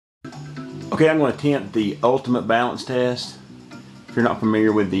Okay, I'm going to attempt the ultimate balance test. If you're not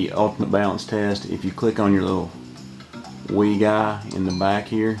familiar with the ultimate balance test, if you click on your little Wii guy in the back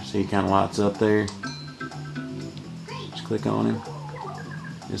here, see he kind of lights up there. Just click on him.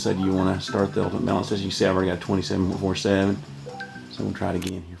 Just say, do you want to start the ultimate balance test? You see I've already got 27.47. So we'll try it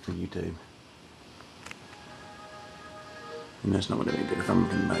again here for YouTube. And that's not going to do any good if I'm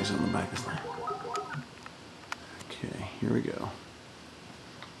looking back on the back of this thing. Okay, here we go.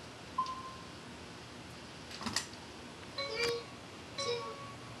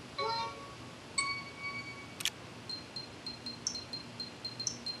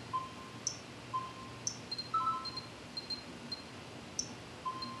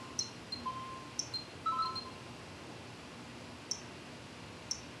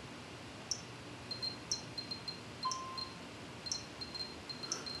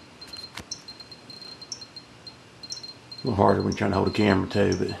 A little harder when you're trying to hold a camera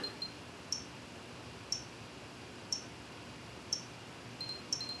too, but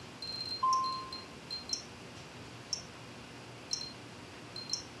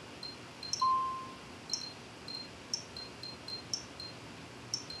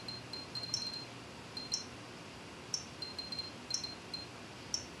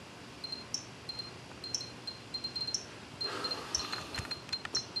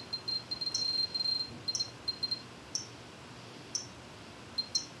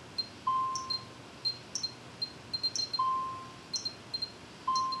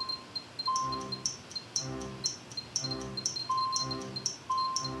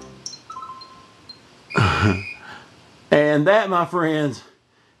and that, my friends,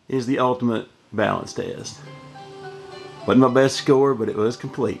 is the ultimate balance test. Wasn't my best score, but it was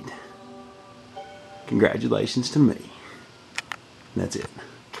complete. Congratulations to me. And that's it.